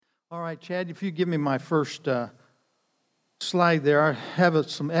All right, Chad, if you give me my first slide there, I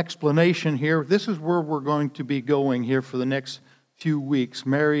have some explanation here. This is where we're going to be going here for the next few weeks.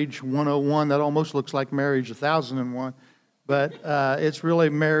 Marriage 101, that almost looks like Marriage 1001, but it's really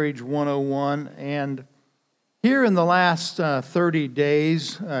Marriage 101. And here in the last 30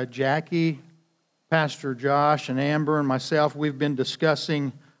 days, Jackie, Pastor Josh, and Amber, and myself, we've been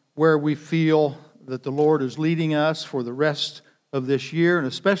discussing where we feel that the Lord is leading us for the rest of this year, and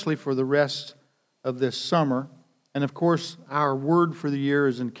especially for the rest of this summer. And of course, our word for the year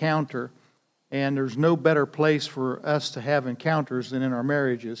is encounter, and there's no better place for us to have encounters than in our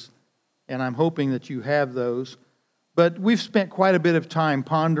marriages, and I'm hoping that you have those. But we've spent quite a bit of time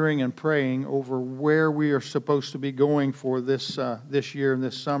pondering and praying over where we are supposed to be going for this year and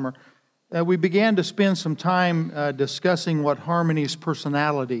this summer. We began to spend some time discussing what Harmony's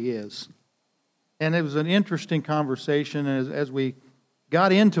personality is. And it was an interesting conversation. As we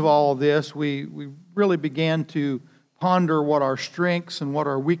got into all of this, we really began to ponder what our strengths and what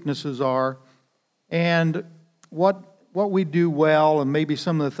our weaknesses are, and what we do well, and maybe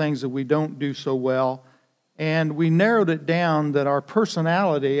some of the things that we don't do so well. And we narrowed it down that our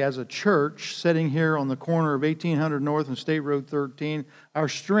personality as a church, sitting here on the corner of 1800 North and State Road 13, our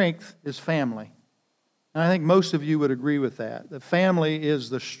strength is family. And I think most of you would agree with that. The family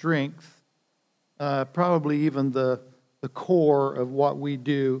is the strength. Probably even the core of what we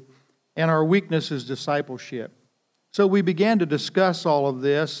do, and our weakness is discipleship. So we began to discuss all of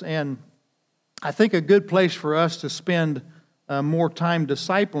this, and I think a good place for us to spend more time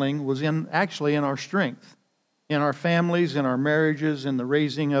discipling was actually in our strength, in our families, in our marriages, in the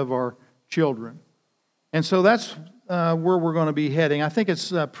raising of our children. And so that's where we're going to be heading. I think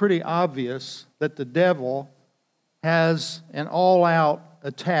it's pretty obvious that the devil has an all-out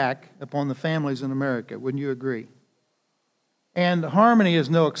attack upon the families in America. Wouldn't you agree? And Harmony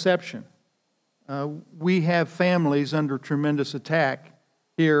is no exception. We have families under tremendous attack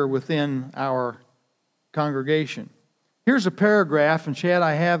here within our congregation. Here's a paragraph, and Chad,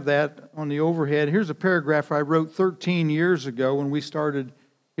 I have that on the overhead. Here's a paragraph I wrote 13 years ago when we started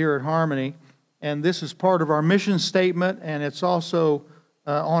here at Harmony. And this is part of our mission statement, and it's also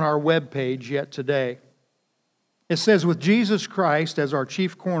on our webpage yet today. It says, with Jesus Christ as our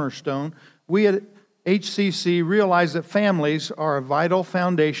chief cornerstone, we at HCC realize that families are a vital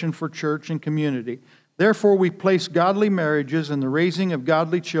foundation for church and community. Therefore, we place godly marriages and the raising of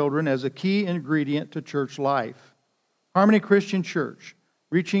godly children as a key ingredient to church life. Harmony Christian Church,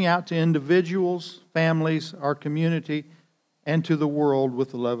 reaching out to individuals, families, our community, and to the world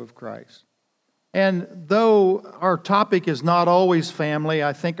with the love of Christ. And though our topic is not always family,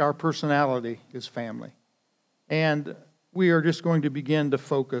 I think our personality is family. And we are just going to begin to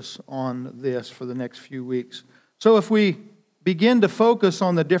focus on this for the next few weeks. So if we begin to focus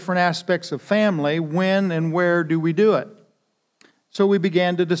on the different aspects of family, when and where do we do it? So we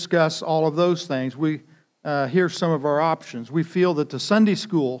began to discuss all of those things. Here's some of our options. We feel that the Sunday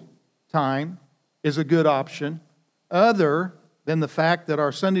school time is a good option, other than the fact that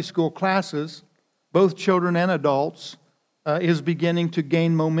our Sunday school classes, both children and adults, is beginning to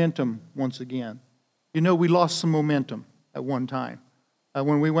gain momentum once again. You know, we lost some momentum at one time.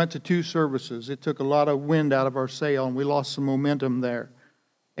 When we went to 2 services, it took a lot of wind out of our sail, and we lost some momentum there.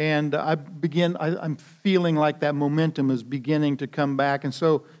 And I'm feeling like that momentum is beginning to come back, and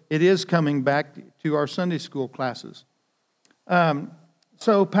so it is coming back to our Sunday school classes.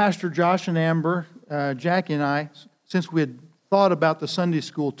 So Pastor Josh and Amber, Jackie and I, since we had thought about the Sunday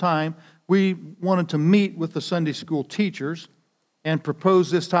school time, we wanted to meet with the Sunday school teachers and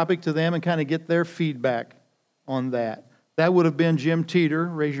propose this topic to them and kind of get their feedback on that. That would have been Jim Teeter.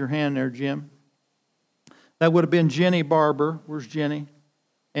 Raise your hand there, Jim. That would have been Jenny Barber. Where's Jenny?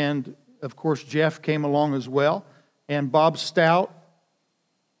 And, of course, Jeff came along as well. And Bob Stout,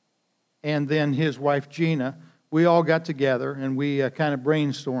 and then his wife Gina. We all got together, and we kind of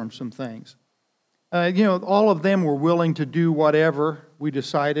brainstormed some things. All of them were willing to do whatever we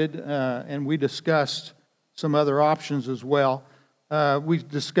decided, and we discussed some other options as well. We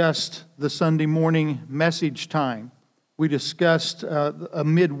discussed the Sunday morning message time. We discussed a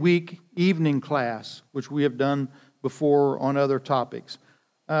midweek evening class, which we have done before on other topics.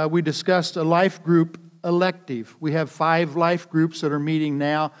 We discussed a life group elective. We have 5 life groups that are meeting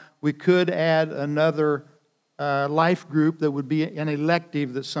now. We could add another life group that would be an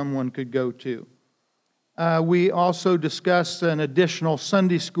elective that someone could go to. We also discussed an additional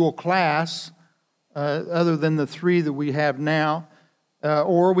Sunday school class other than the 3 that we have now.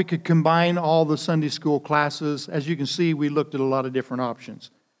 Or we could combine all the Sunday school classes. As you can see, we looked at a lot of different options.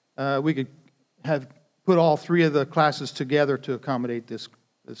 We could have put all 3 of the classes together to accommodate this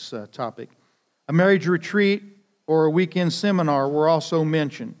this topic. A marriage retreat or a weekend seminar were also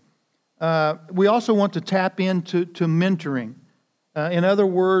mentioned. We also want to tap into mentoring. In other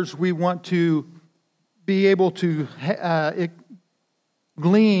words, we want to be able to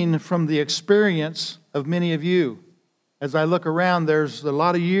glean from the experience of many of you. As I look around, there's a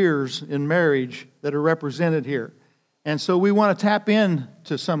lot of years in marriage that are represented here. And so we want to tap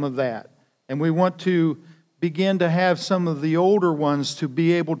into some of that. And we want to begin to have some of the older ones to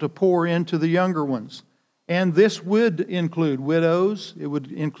be able to pour into the younger ones. And this would include widows, it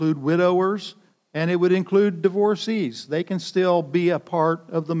would include widowers, and it would include divorcees. They can still be a part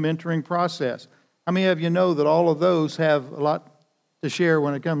of the mentoring process. How many of you know that all of those have a lot to share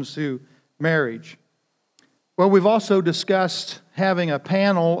when it comes to marriage? Well, we've also discussed having a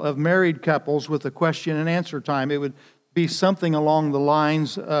panel of married couples with a question and answer time. It would be something along the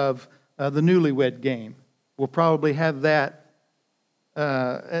lines of the newlywed game. We'll probably have that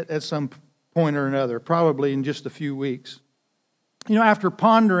at some point or another, probably in just a few weeks. You know, after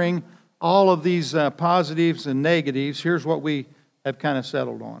pondering all of these positives and negatives, here's what we have kind of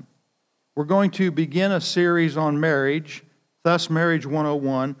settled on. We're going to begin a series on marriage, thus Marriage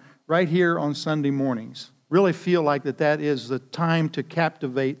 101, right here on Sunday mornings. Really feel like that is the time to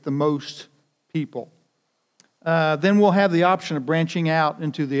captivate the most people. Then we'll have the option of branching out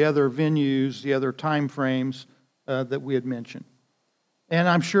into the other venues, the other time frames that we had mentioned. And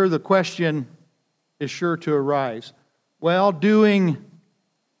I'm sure the question is sure to arise. Well, doing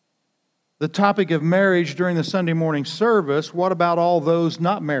the topic of marriage during the Sunday morning service, what about all those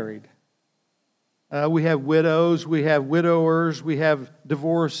not married? We have widows, we have widowers, we have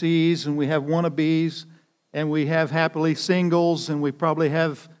divorcees, and we have wannabes, and we have happily singles, and we probably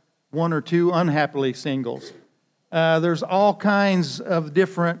have one or two unhappily singles. There's all kinds of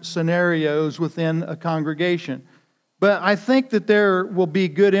different scenarios within a congregation. But I think that there will be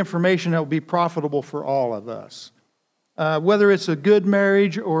good information that will be profitable for all of us. Whether it's a good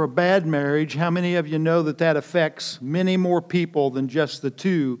marriage or a bad marriage, how many of you know that affects many more people than just the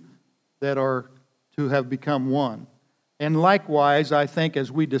two that are to have become one? And likewise, I think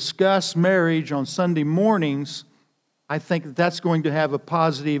as we discuss marriage on Sunday mornings, I think that's going to have a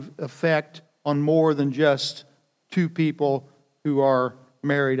positive effect on more than just two people who are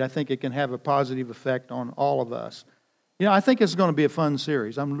married. I think it can have a positive effect on all of us. You know, I think it's going to be a fun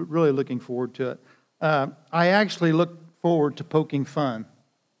series. I'm really looking forward to it. I actually look forward to poking fun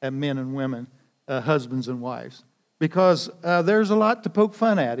at men and women, husbands and wives, because there's a lot to poke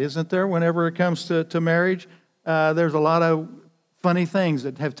fun at, isn't there, whenever it comes to marriage? There's a lot of funny things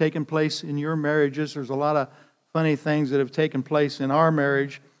that have taken place in your marriages. There's a lot of funny things that have taken place in our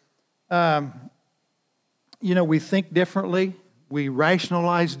marriage. You know, we think differently. We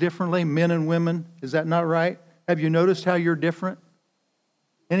rationalize differently, men and women. Is that not right? Have you noticed how you're different?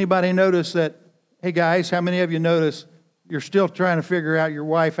 Anybody notice that, hey guys, how many of you notice you're still trying to figure out your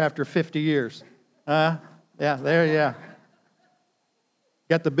wife after 50 years? Yeah, yeah.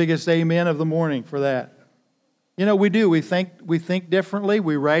 Got the biggest amen of the morning for that. You know, we do. We think differently.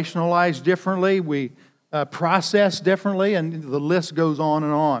 We rationalize differently. We process differently, and the list goes on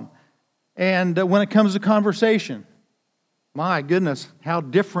and on. And when it comes to conversation, my goodness, how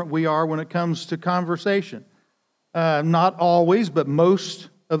different we are when it comes to conversation. Not always, but most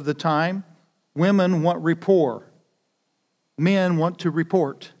of the time, women want rapport. Men want to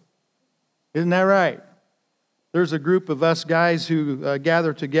report. Isn't that right? There's a group of us guys who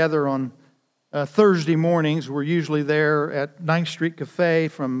gather together on Thursday mornings. We're usually there at 9th Street Cafe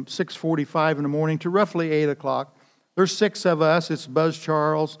from 6:45 in the morning to roughly 8 o'clock. There's 6 of us. It's Buzz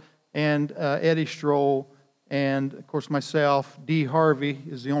Charles and Eddie Stroll and, of course, myself. Dee Harvey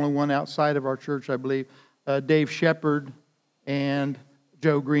is the only one outside of our church, I believe. Dave Shepard and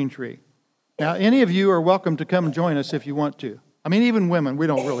Joe Greentree. Now, any of you are welcome to come and join us if you want to. I mean, even women, we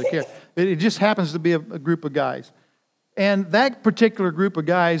don't really care. It just happens to be a group of guys. And that particular group of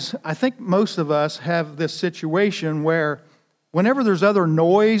guys, I think most of us have this situation where whenever there's other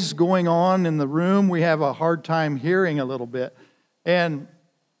noise going on in the room, we have a hard time hearing a little bit. And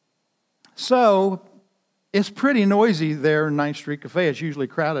so it's pretty noisy there in 9th Street Cafe. It's usually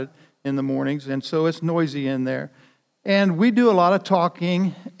crowded in the mornings, and so it's noisy in there. And we do a lot of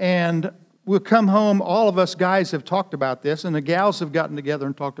talking, and we'll come home. All of us guys have talked about this, and the gals have gotten together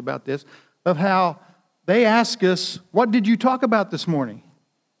and talked about this, of how they ask us, what did you talk about this morning?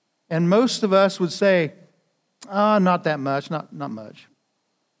 And most of us would say, not that much, not much.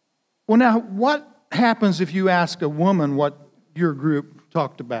 Well, now, what happens if you ask a woman what your group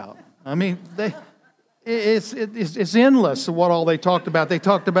talked about? I mean, It's endless what all they talked about. They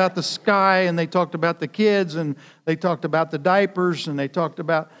talked about the sky, and they talked about the kids, and they talked about the diapers, and they talked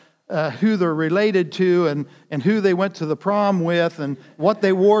about who they're related to, and who they went to the prom with, and what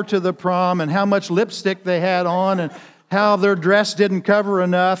they wore to the prom, and how much lipstick they had on, and how their dress didn't cover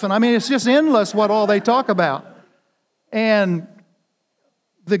enough. And I mean, it's just endless what all they talk about. And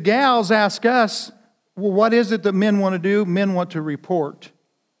the gals ask us, well, what is it that men want to do? Men want to report.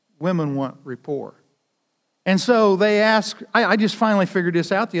 Women want rapport. And so they ask, I just finally figured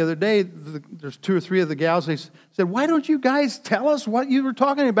this out the other day. There's 2 or 3 of the gals, they said, why don't you guys tell us what you were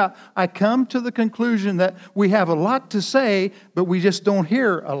talking about? I come to the conclusion that we have a lot to say, but we just don't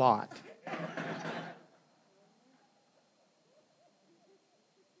hear a lot.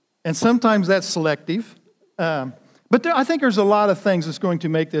 And sometimes that's selective. But I think there's a lot of things that's going to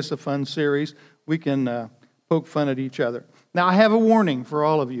make this a fun series. We can poke fun at each other. Now, I have a warning for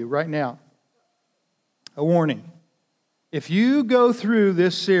all of you right now. A warning. If you go through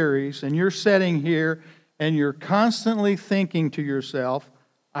this series and you're sitting here and you're constantly thinking to yourself,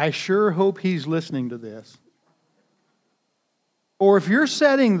 I sure hope he's listening to this. Or if you're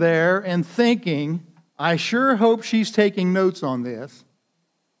sitting there and thinking, I sure hope she's taking notes on this,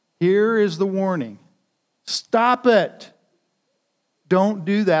 here is the warning. Stop it. Don't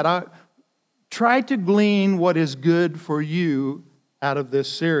do that. Try to glean what is good for you out of this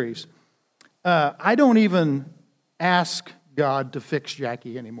series. I don't even ask God to fix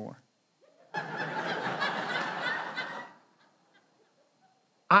Jackie anymore.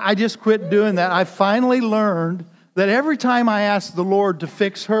 I just quit doing that. I finally learned that every time I asked the Lord to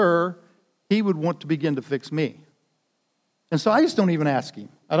fix her, He would want to begin to fix me. And so I just don't even ask Him.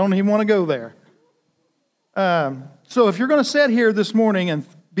 I don't even want to go there. So if you're going to sit here this morning and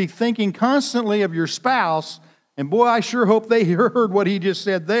be thinking constantly of your spouse, and boy, I sure hope they heard what he just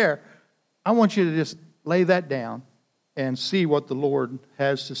said there, I want you to just lay that down and see what the Lord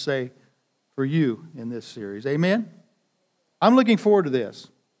has to say for you in this series. Amen? I'm looking forward to this.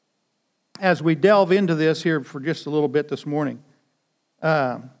 As we delve into this here for just a little bit this morning,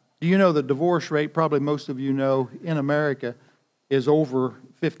 do you know the divorce rate, probably most of you know, in America is over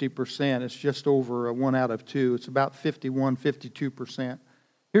 50%. It's just over 1 out of 2. It's about 51, 52%.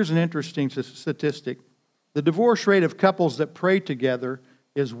 Here's an interesting statistic. The divorce rate of couples that pray together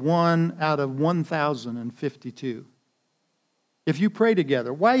is 1 out of 1,052. If you pray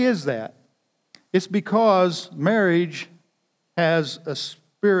together, why is that? It's because marriage has a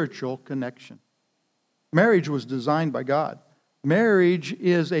spiritual connection. Marriage was designed by God. Marriage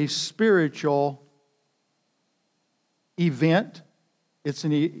is a spiritual event. It's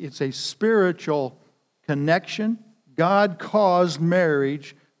a spiritual connection. God caused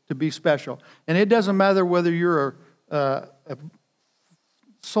marriage to be special. And it doesn't matter whether you're a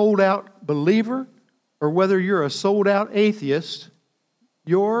sold-out believer or whether you're a sold-out atheist,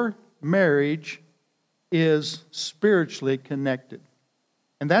 your marriage is spiritually connected.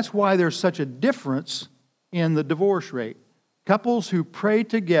 And that's why there's such a difference in the divorce rate. Couples who pray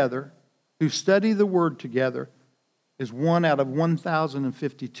together, who study the Word together, is 1 out of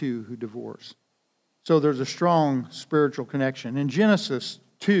 1,052 who divorce. So there's a strong spiritual connection. In Genesis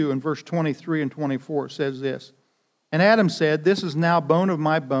 2 and verse 23 and 24, it says this, And Adam said, This is now bone of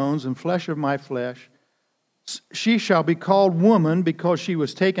my bones and flesh of my flesh. She shall be called woman because she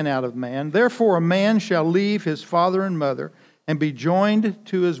was taken out of man. Therefore a man shall leave his father and mother and be joined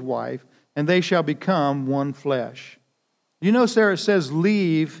to his wife, and they shall become one flesh. You know, Sarah, it says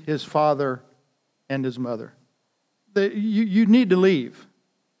leave his father and his mother. You need to leave.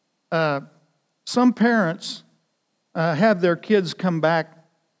 Some parents have their kids come back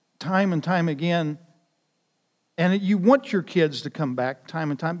time and time again, and you want your kids to come back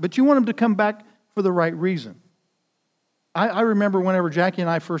time and time, but you want them to come back for the right reason. I remember whenever Jackie and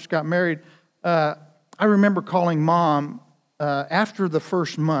I first got married, I remember calling Mom after the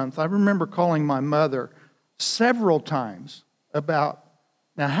first month. I remember calling my mother several times about,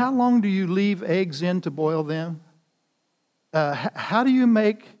 now how long do you leave eggs in to boil them? How do you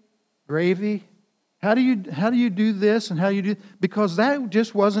make gravy? How do you do this and how do you do? Because that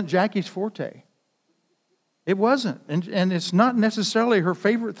just wasn't Jackie's forte. It wasn't, and it's not necessarily her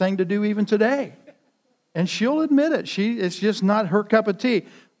favorite thing to do even today. And she'll admit it. It's just not her cup of tea.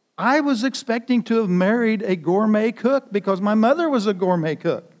 I was expecting to have married a gourmet cook because my mother was a gourmet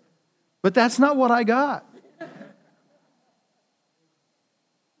cook. But that's not what I got.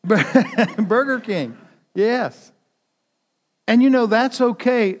 Burger King, yes. And you know, that's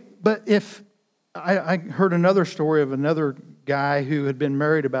okay. But if I heard another story of another guy who had been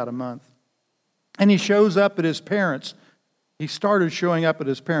married about a month. And he shows up at his parents'. He started showing up at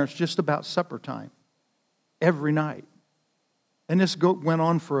his parents' just about supper time. every night. And this went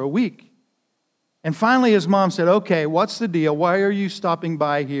on for a week. And finally his mom said, okay, what's the deal? Why are you stopping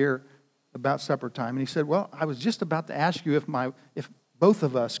by here about supper time? And he said, well, I was just about to ask you if both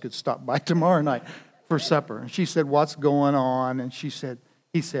of us could stop by tomorrow night for supper. And she said, what's going on? And he said,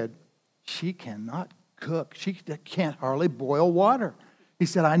 she cannot cook. She can't hardly boil water. He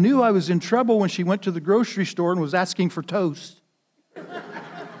said, I knew I was in trouble when she went to the grocery store and was asking for toast.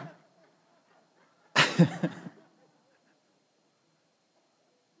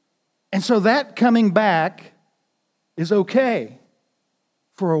 And so that coming back is okay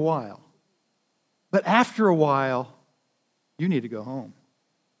for a while. But after a while, you need to go home.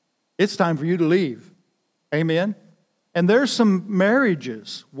 It's time for you to leave. Amen? And there's some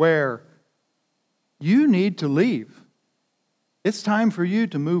marriages where you need to leave. It's time for you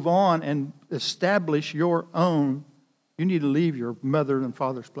to move on and establish your own. You need to leave your mother and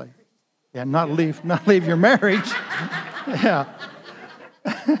father's place. Yeah, not leave your marriage. Yeah.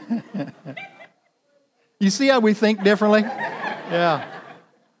 You see how we think differently? Yeah.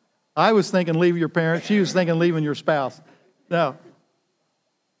 I was thinking leave your parents. She was thinking leaving your spouse. No.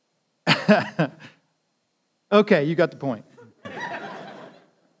 Okay, you got the point.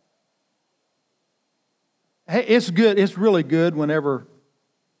 Hey, it's good. It's really good whenever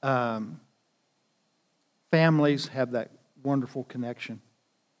families have that wonderful connection.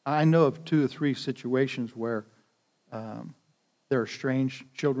 I know of 2 or 3 situations where they're estranged,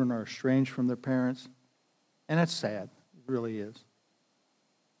 children are estranged from their parents, and that's sad. It really is.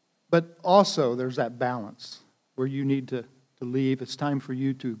 But also, there's that balance where you need to leave. It's time for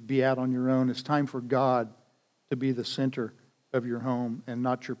you to be out on your own. It's time for God to be the center of your home and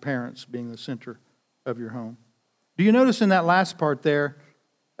not your parents being the center of your home. Do you notice in that last part there,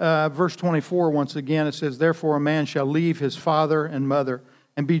 verse 24, once again, it says, therefore a man shall leave his father and mother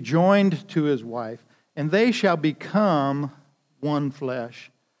and be joined to his wife, and they shall become one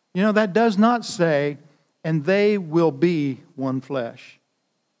flesh. You know, that does not say, and they will be one flesh.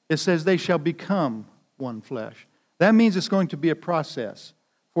 It says they shall become one flesh. That means it's going to be a process.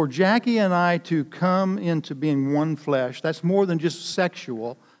 For Jackie and I to come into being one flesh, that's more than just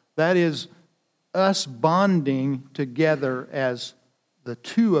sexual. That is us bonding together as the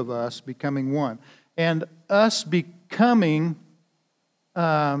 2 of us becoming one. And us becoming,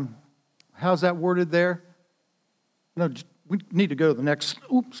 how's that worded there? No, we need to go to the next,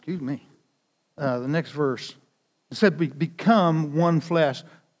 the next verse. It said we become one flesh.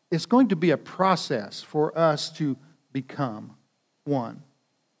 It's going to be a process for us to become one.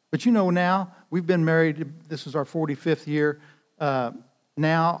 But you know now, we've been married, this is our 45th year.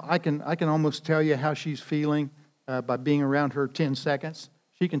 Now I can almost tell you how she's feeling by being around her 10 seconds.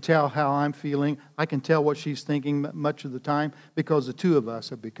 She can tell how I'm feeling. I can tell what she's thinking much of the time because the 2 of us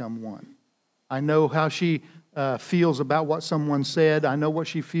have become one. I know how she feels about what someone said. I know what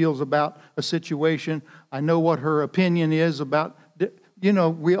she feels about a situation. I know what her opinion is about. You know,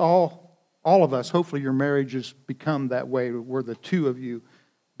 we all of us, hopefully your marriages become that way where the 2 of you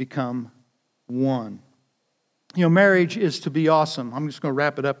become one. You know, marriage is to be awesome. I'm just going to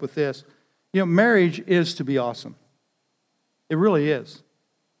wrap it up with this. You know, marriage is to be awesome. It really is.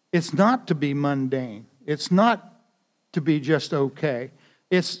 It's not to be mundane. It's not to be just okay.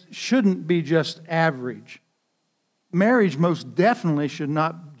 It shouldn't be just average. Marriage most definitely should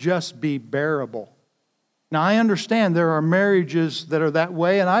not just be bearable. Now, I understand there are marriages that are that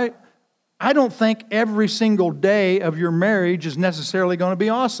way, and I don't think every single day of your marriage is necessarily going to be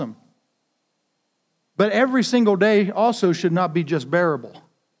awesome. But every single day also should not be just bearable.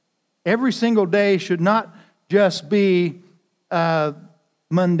 Every single day should not just be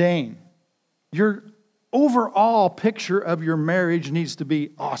mundane. Your overall picture of your marriage needs to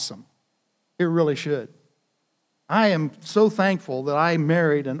be awesome. It really should. I am so thankful that I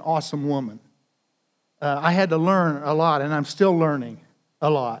married an awesome woman. I had to learn a lot, and I'm still learning a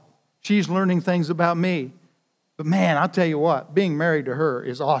lot. She's learning things about me. But man, I'll tell you what, being married to her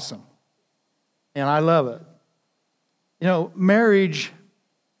is awesome. And I love it. You know, marriage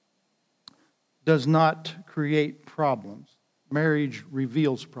does not create problems. Marriage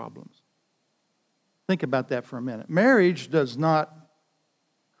reveals problems. Think about that for a minute. Marriage does not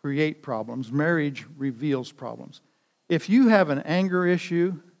create problems. Marriage reveals problems. If you have an anger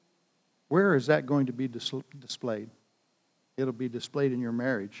issue, where is that going to be displayed? It'll be displayed in your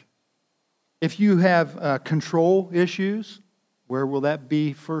marriage. If you have control issues, where will that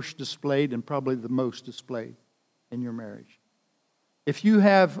be first displayed and probably the most displayed in your marriage? If you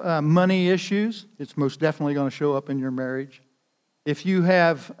have money issues, it's most definitely going to show up in your marriage. If you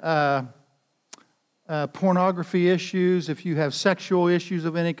have pornography issues, if you have sexual issues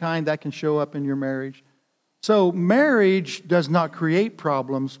of any kind, that can show up in your marriage. So marriage does not create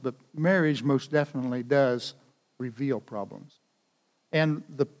problems, but marriage most definitely does reveal problems. And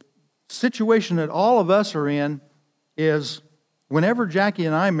the situation that all of us are in is whenever Jackie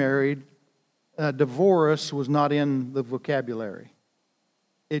and I married, divorce was not in the vocabulary.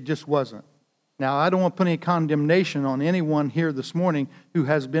 It just wasn't. Now, I don't want to put any condemnation on anyone here this morning who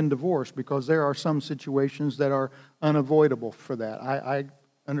has been divorced, because there are some situations that are unavoidable for that. I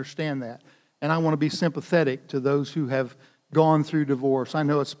understand that. And I want to be sympathetic to those who have gone through divorce. I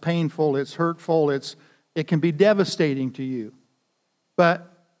know it's painful, it's hurtful, it can be devastating to you. But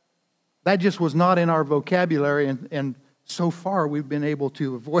that just was not in our vocabulary, and so far we've been able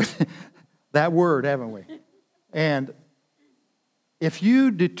to avoid that word, haven't we? And if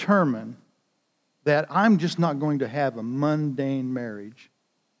you determine that I'm just not going to have a mundane marriage,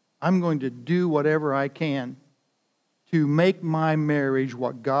 I'm going to do whatever I can to make my marriage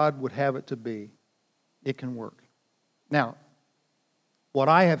what God would have it to be, it can work. Now, what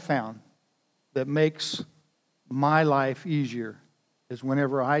I have found that makes my life easier is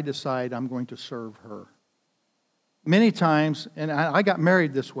whenever I decide I'm going to serve her. Many times, and I got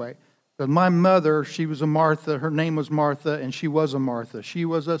married this way, because my mother, she was a Martha, her name was Martha, and she was a Martha. She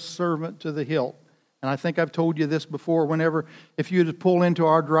was a servant to the hilt. And I think I've told you this before, if you had to pull into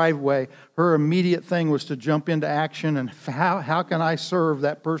our driveway, her immediate thing was to jump into action, and how can I serve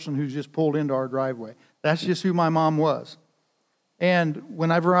that person who's just pulled into our driveway? That's just who my mom was. And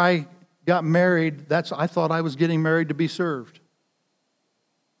whenever I got married, I thought I was getting married to be served.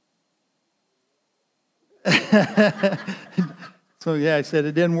 So yeah, I said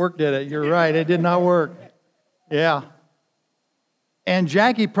it didn't work, did it? You're right, it did not work. Yeah. And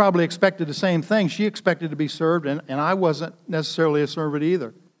Jackie probably expected the same thing. She expected to be served, and I wasn't necessarily a servant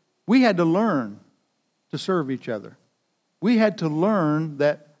either. We had to learn to serve each other. We had to learn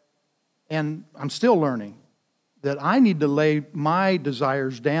that, and I'm still learning, that I need to lay my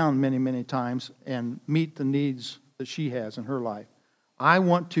desires down many, many times and meet the needs that she has in her life. I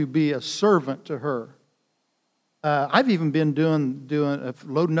want to be a servant to her. I've even been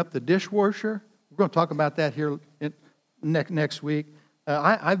loading up the dishwasher. We're going to talk about that here next week.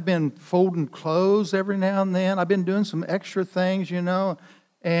 I've been folding clothes every now and then. I've been doing some extra things,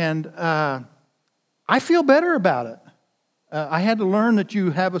 and I feel better about it. I had to learn that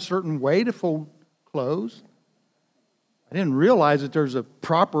you have a certain way to fold clothes. I didn't realize that there's a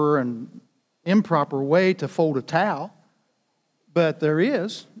proper and improper way to fold a towel, but there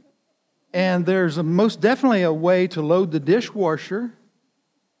is. And there's most definitely a way to load the dishwasher.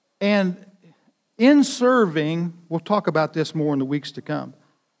 And in serving, we'll talk about this more in the weeks to come,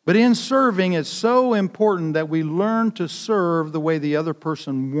 but in serving, it's so important that we learn to serve the way the other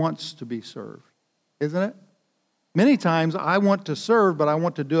person wants to be served, isn't it? Many times I want to serve, but I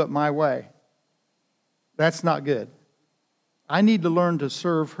want to do it my way. That's not good. I need to learn to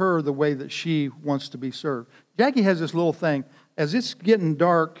serve her the way that she wants to be served. Jackie has this little thing. As it's getting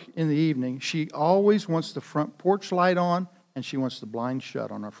dark in the evening, she always wants the front porch light on, and she wants the blinds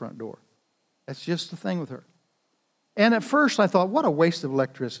shut on our front door. That's just the thing with her. And at first I thought, what a waste of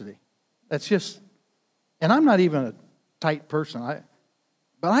electricity. And I'm not even a tight person.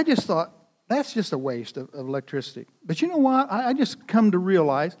 But I just thought, that's just a waste of electricity. But you know what? I just come to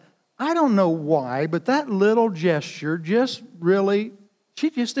realize, I don't know why, but that little gesture she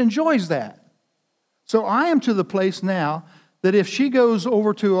just enjoys that. So I am to the place now that if she goes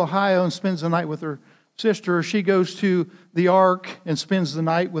over to Ohio and spends the night with her sister, or she goes to the Ark and spends the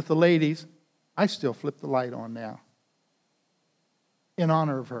night with the ladies, I still flip the light on now in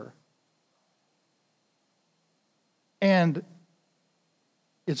honor of her. And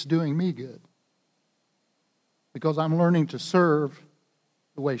it's doing me good because I'm learning to serve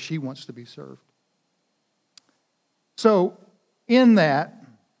the way she wants to be served. So in that,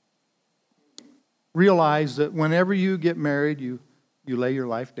 realize that whenever you get married, you lay your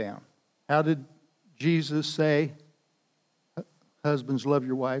life down. How did Jesus say, husbands, love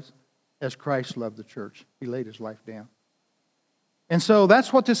your wives as Christ loved the church? He laid his life down. And so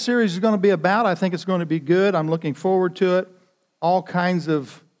that's what this series is going to be about. I think it's going to be good. I'm looking forward to it. All kinds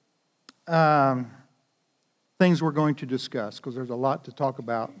of things we're going to discuss because there's a lot to talk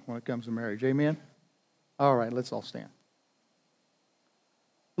about when it comes to marriage. Amen? All right, let's all stand.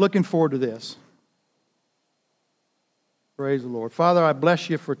 Looking forward to this. Praise the Lord. Father, I bless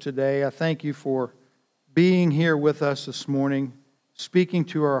you for today. I thank you for being here with us this morning, speaking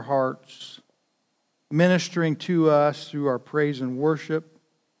to our hearts, ministering to us through our praise and worship,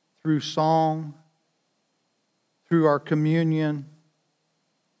 through song, through our communion,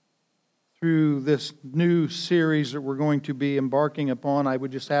 through this new series that we're going to be embarking upon. I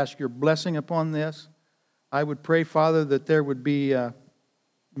would just ask your blessing upon this. I would pray, Father, that there would be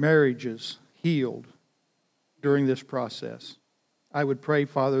marriages healed during this process. I would pray,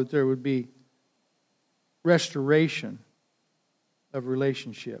 Father, that there would be restoration of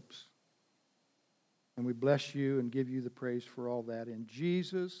relationships. And we bless you and give you the praise for all that in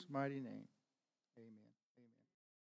Jesus' mighty name.